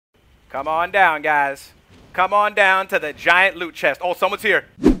Come on down, guys. Come on down to the giant loot chest. Oh, someone's here.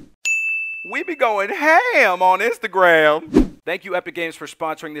 We be going ham on Instagram. Thank you, Epic Games, for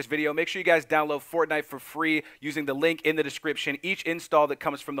sponsoring this video. Make sure you guys download Fortnite for free using the link in the description. Each install that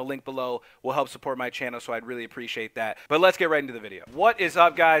comes from the link below will help support my channel, so I'd really appreciate that. But let's get right into the video. What is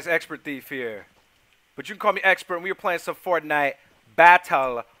up, guys? Expert Thief here. But you can call me Expert, and we are playing some Fortnite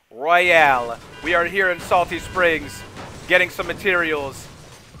Battle Royale. We are here in Salty Springs getting some materials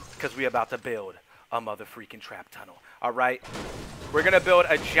because we about to build a mother freaking trap tunnel. All right? We're going to build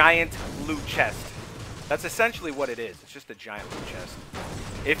a giant loot chest. That's essentially what it is. It's just a giant loot chest.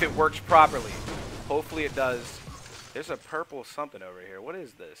 If it works properly. Hopefully it does. There's a purple something over here. What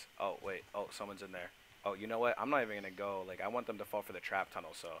is this? Oh, wait. Oh, someone's in there. Oh, you know what? I'm not even going to go. Like, I want them to fall for the trap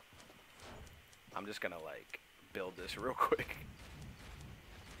tunnel, so I'm just going to, like, build this real quick.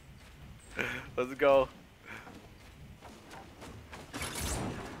 Let's go.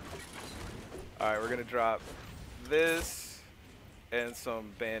 Alright, we're going to drop this and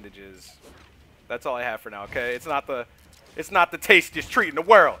some bandages. That's all I have for now, okay? It's not the tastiest treat in the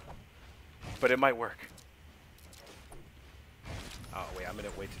world, but it might work. Oh, wait, I'm going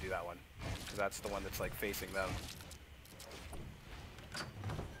to wait to do that one, because that's the one that's, like, facing them.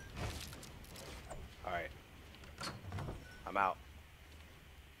 Alright. I'm out.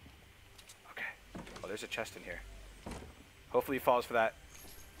 Okay. Oh, there's a chest in here. Hopefully he falls for that.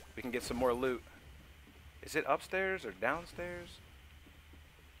 We can get some more loot. Is it upstairs or downstairs?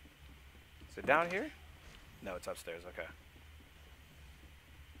 Is it down here? No, it's upstairs. Okay.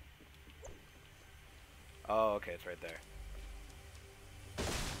 Oh, okay. It's right there.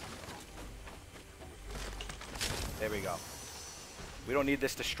 There we go. We don't need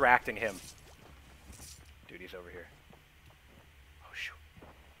this distracting him. Dude, he's over here. Oh, shoot.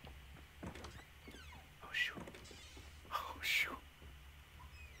 Oh, shoot. Oh, shoot.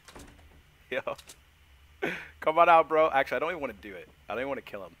 Yo. Come on out, bro. Actually, I don't even want to do it. I don't even want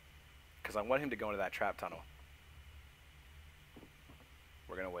to kill him. Because I want him to go into that trap tunnel.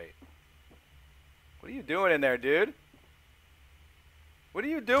 We're going to wait. What are you doing in there, dude? What are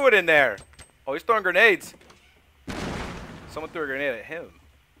you doing in there? Oh, he's throwing grenades. Someone threw a grenade at him.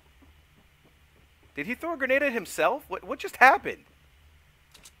 Did he throw a grenade at himself? What just happened?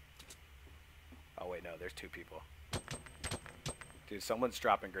 Oh, wait, no. There's two people. Dude, someone's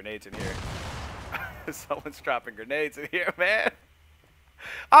dropping grenades in here. Someone's dropping grenades in here, man.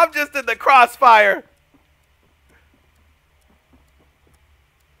 I'm just in the crossfire.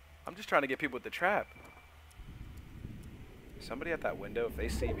 I'm just trying to get people with the trap. Somebody at that window, if they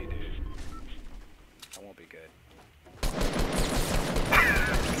see me, dude, that won't be good.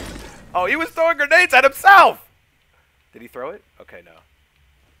 Oh, he was throwing grenades at himself. Did he throw it? Okay, no.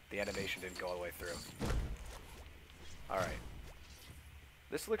 The animation didn't go all the way through. All right.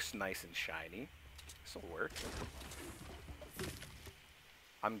 This looks nice and shiny. This will work.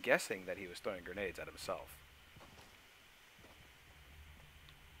 I'm guessing that he was throwing grenades at himself.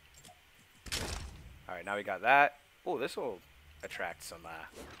 Alright, now we got that. Oh, this will attract some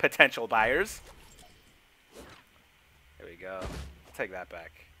potential buyers. There we go. I'll take that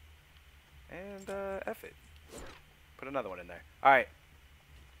back. And, F it. Put another one in there. Alright.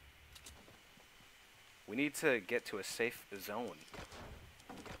 We need to get to a safe zone.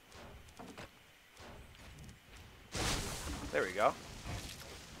 There we go.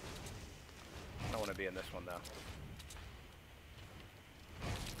 I don't want to be in this one, though.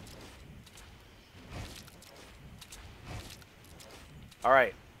 All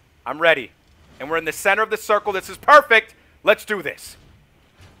right. I'm ready. And we're in the center of the circle. This is perfect. Let's do this.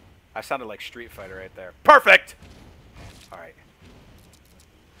 I sounded like Street Fighter right there. Perfect! All right.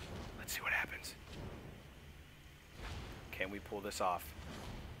 Let's see what happens. Can we pull this off?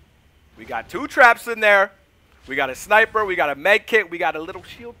 We got two traps in there. We got a sniper. We got a med kit. We got a little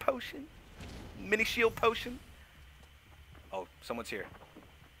shield potion. Mini shield potion. Oh, someone's here.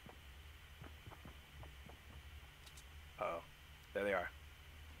 Uh-oh. There they are.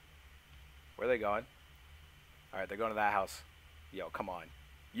 Where are they going? All right, they're going to that house. Yo, come on.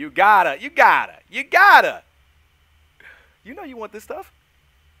 You gotta. You know you want this stuff.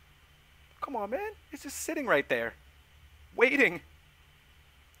 Come on, man. It's just sitting right there. Waiting.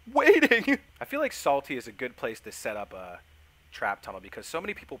 I feel like Salty is a good place to set up a trap tunnel because so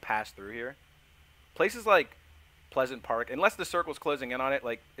many people pass through here. Places like Pleasant Park, unless the circle's closing in on it,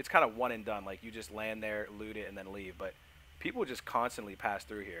 like it's kind of one and done. Like you just land there, loot it, and then leave. But people just constantly pass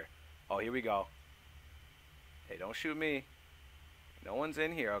through here. Oh, here we go. Hey, don't shoot me. No one's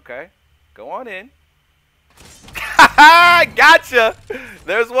in here, okay? Go on in. Gotcha!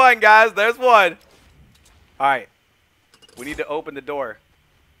 There's one, guys. There's one. All right. We need to open the door.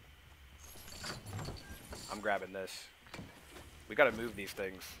 I'm grabbing this. We gotta move these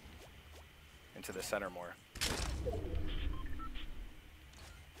things into the center more.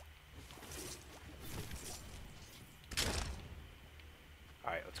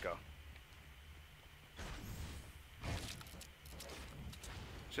 Alright, let's go.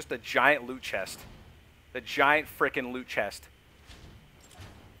 It's just a giant loot chest. The giant frickin' loot chest.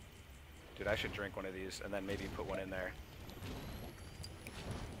 Dude, I should drink one of these and then maybe put one in there.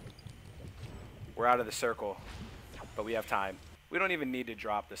 We're out of the circle, but we have time. We don't even need to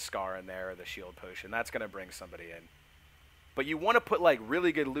drop the scar in there or the shield potion. That's going to bring somebody in. But you want to put, like,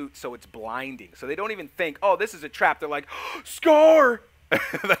 really good loot so it's blinding. So they don't even think, oh, this is a trap. They're like, oh, scar!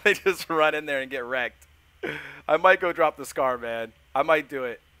 Then they just run in there and get wrecked. I might go drop the scar, man. I might do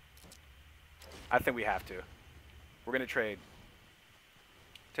it. I think we have to. We're going to trade.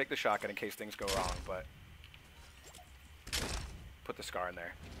 Take the shotgun in case things go wrong, but put the scar in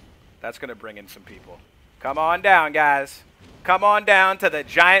there. That's going to bring in some people. Come on down, guys. Come on down to the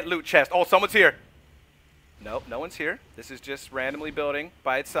giant loot chest. Oh, someone's here. Nope, no one's here. This is just randomly building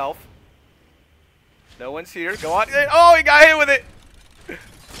by itself. No one's here. Go on. Oh, he got hit with it.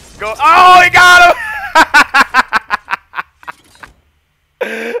 Go. Oh, he got him.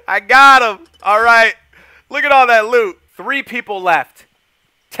 I got him. All right. Look at all that loot. 3 people left.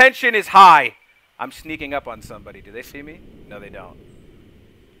 Tension is high. I'm sneaking up on somebody. Do they see me? No, they don't.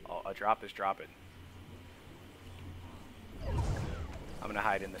 Oh, a drop is dropping. I'm gonna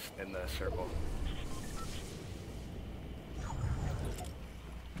hide in the circle.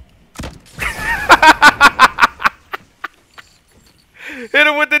 Hit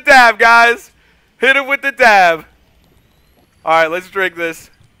him with the dab, guys. Hit him with the dab. All right, let's drink this.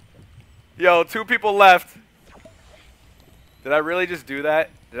 Yo, 2 people left. Did I really just do that?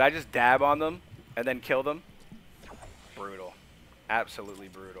 Did I just dab on them and then kill them? Brutal. Absolutely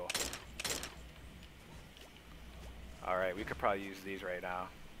brutal. All right, we could probably use these right now.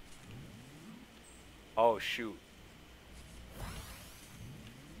 Oh, shoot.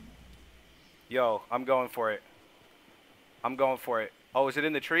 Yo, I'm going for it. I'm going for it. Oh, is it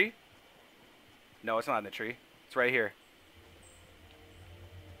in the tree? No, it's not in the tree. It's right here.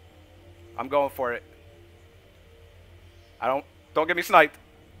 I'm going for it. Don't get me sniped.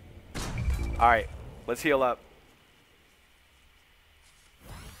 All right, let's heal up.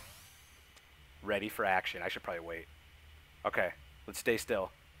 Ready for action. I should probably wait. Okay, let's stay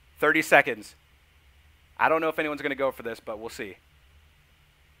still. 30 seconds. I don't know if anyone's going to go for this, but we'll see.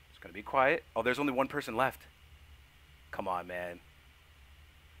 It's going to be quiet. Oh, there's only 1 person left. Come on, man.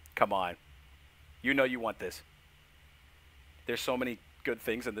 Come on. You know you want this. There's so many good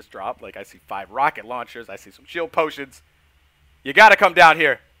things in this drop. Like, I see 5 rocket launchers. I see some shield potions. You got to come down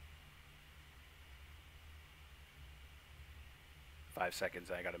here. 5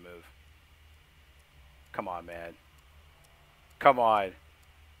 seconds. I got to move. Come on, man. Come on.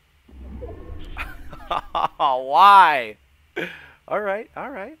 Why? All right, all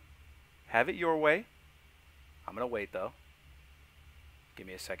right. Have it your way. I'm going to wait, though. Give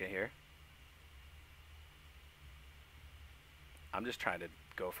me a second here. I'm just trying to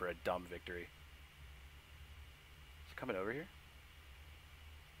go for a dumb victory. Is it coming over here?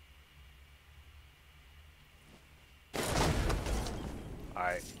 All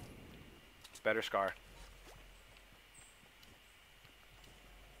right. Better scar.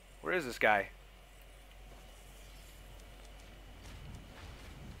 Where is this guy?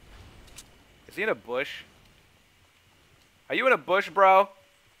 Is he in a bush? Are you in a bush, bro?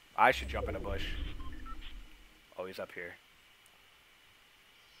 I should jump in a bush. Oh, he's up here.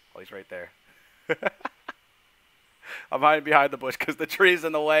 Oh, he's right there. I'm hiding behind the bush because the tree's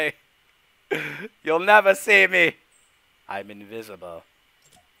in the way. You'll never see me. I'm invisible.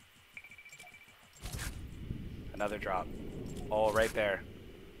 Another drop. Oh, right there.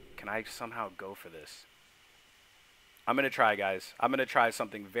 Can I somehow go for this? I'm going to try, guys. I'm going to try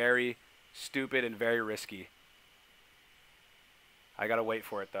something very stupid and very risky. I got to wait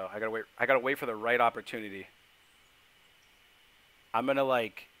for it, though. I got to wait for the right opportunity. I'm going to,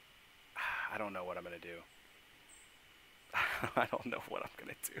 like, I don't know what I'm going to do. I don't know what I'm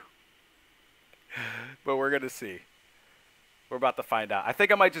going to do. But we're going to see. We're about to find out. I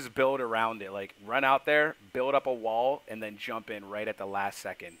think I might just build around it. Like, run out there, build up a wall, and then jump in right at the last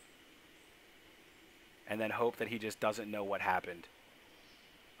second. And then hope that he just doesn't know what happened.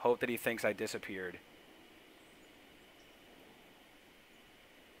 Hope that he thinks I disappeared.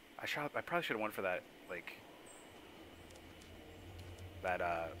 I probably should have went for that, like, that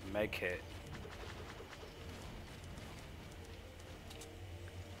med kit.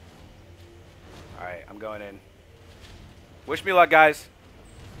 Alright, I'm going in. Wish me luck, guys.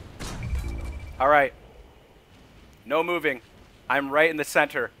 Alright. No moving. I'm right in the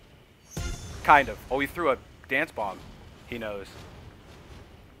center. Kind of. Oh, he threw a dance bomb. He knows.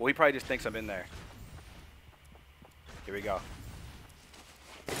 Well, he probably just thinks I'm in there. Here we go.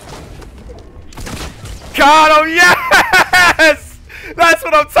 Got him! Yes! That's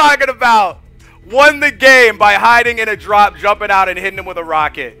what I'm talking about. Won the game by hiding in a drop, jumping out, and hitting him with a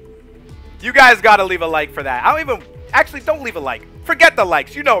rocket. You guys got to leave a like for that. I don't even... Actually, don't leave a like. Forget the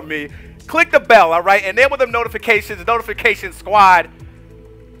likes. You know me. Click the bell, all right? Enable them notifications. Notification squad.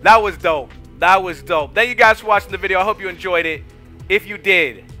 That was dope. That was dope. Thank you guys for watching the video. I hope you enjoyed it. If you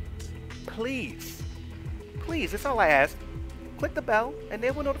did, please, that's all I ask. Click the bell,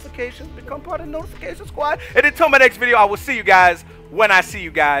 enable notifications, become part of the notification squad. And until my next video, I will see you guys when I see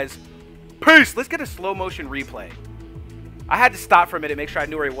you guys. Peace. Let's get a slow motion replay. I had to stop for a minute, make sure I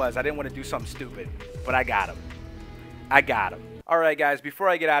knew where he was. I didn't want to do something stupid, but I got him. I got him. All right, guys, before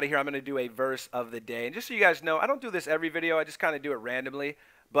I get out of here, I'm going to do a verse of the day. And just so you guys know, I don't do this every video. I just kind of do it randomly.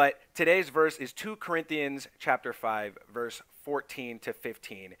 But today's verse is 2 Corinthians chapter 5, verse 14 to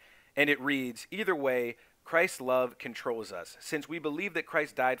 15. And it reads, either way, Christ's love controls us. Since we believe that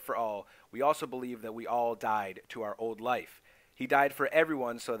Christ died for all, we also believe that we all died to our old life. He died for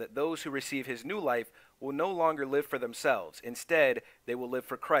everyone so that those who receive his new life will no longer live for themselves. Instead, they will live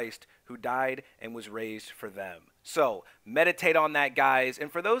for Christ, who died and was raised for them. So, meditate on that, guys.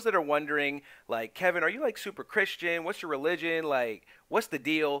 And for those that are wondering, like, Kevin, are you, like, super Christian? What's your religion? Like, what's the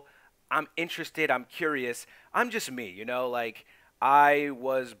deal? I'm interested. I'm curious. I'm just me, you know? Like, I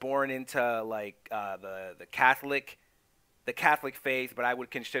was born into, like, the Catholic faith, but I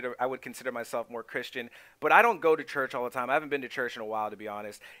would consider myself more Christian. But I don't go to church all the time. I haven't been to church in a while, to be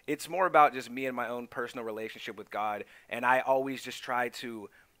honest. It's more about just me and my own personal relationship with God, and I always just try to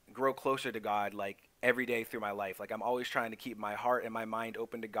grow closer to God, like, every day through my life. Like, I'm always trying to keep my heart and my mind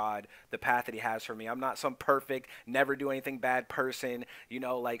open to God, the path that he has for me. I'm not some perfect, never do anything bad person, you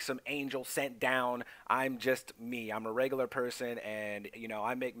know, like some angel sent down. I'm just me. I'm a regular person, and, you know,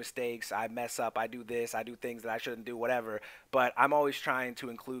 I make mistakes. I mess up. I do this. I do things that I shouldn't do, whatever. But I'm always trying to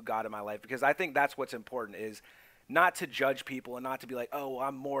include God in my life, because I think that's what's important, is not to judge people and not to be like, oh,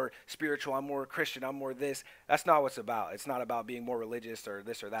 I'm more spiritual, I'm more Christian, I'm more this. That's not what it's about. It's not about being more religious or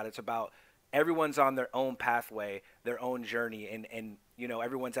this or that. It's about everyone's on their own pathway, their own journey, and you know,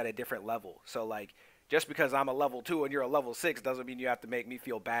 everyone's at a different level. So, like, just because I'm a level 2 and you're a level 6 doesn't mean you have to make me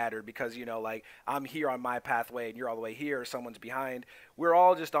feel bad, or because, you know, like, I'm here on my pathway and you're all the way here, or someone's behind. We're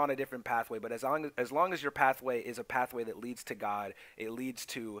all just on a different pathway. But as long as your pathway is a pathway that leads to God, it leads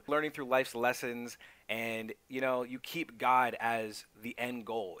to learning through life's lessons, and, you know, you keep God as the end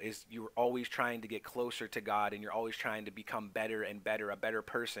goal. Is you're always trying to get closer to God, and you're always trying to become better and better, a better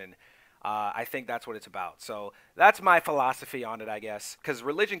person. I think that's what it's about. So that's my philosophy on it, I guess, because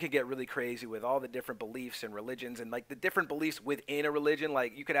religion can get really crazy with all the different beliefs and religions, and, like, the different beliefs within a religion.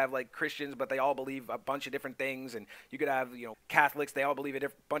 Like, you could have, like, Christians, but they all believe a bunch of different things, and you could have, you know, Catholics, they all believe a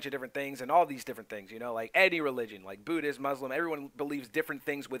bunch of different things, and all these different things, you know, like any religion, like Buddhist, Muslim, everyone believes different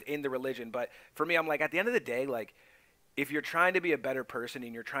things within the religion. But for me, I'm like, at the end of the day, like, if you're trying to be a better person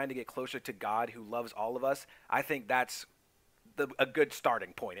and you're trying to get closer to God, who loves all of us, I think that's a good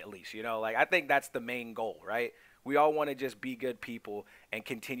starting point, at least, you know. Like, I think that's the main goal, right? We all want to just be good people and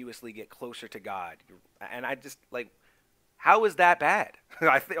continuously get closer to God. And I just, like, how is that bad?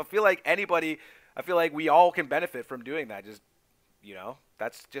 I feel like we all can benefit from doing that. Just, you know,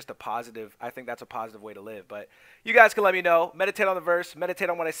 that's just a positive. I think that's a positive way to live. But you guys can let me know. Meditate on the verse. Meditate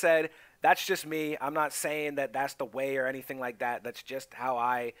on what I said. That's just me. I'm not saying that that's the way or anything like that. That's just how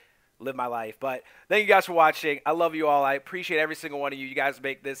I live my life. But thank you guys for watching. I love you all. I appreciate every single one of you. You guys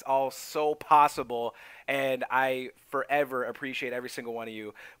make this all so possible, and I forever appreciate every single one of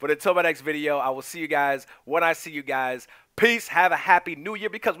you. But until my next video, I will see you guys when I see you guys. Peace. Have a happy new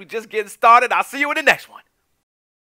year, because we just getting started. I'll see you in the next one.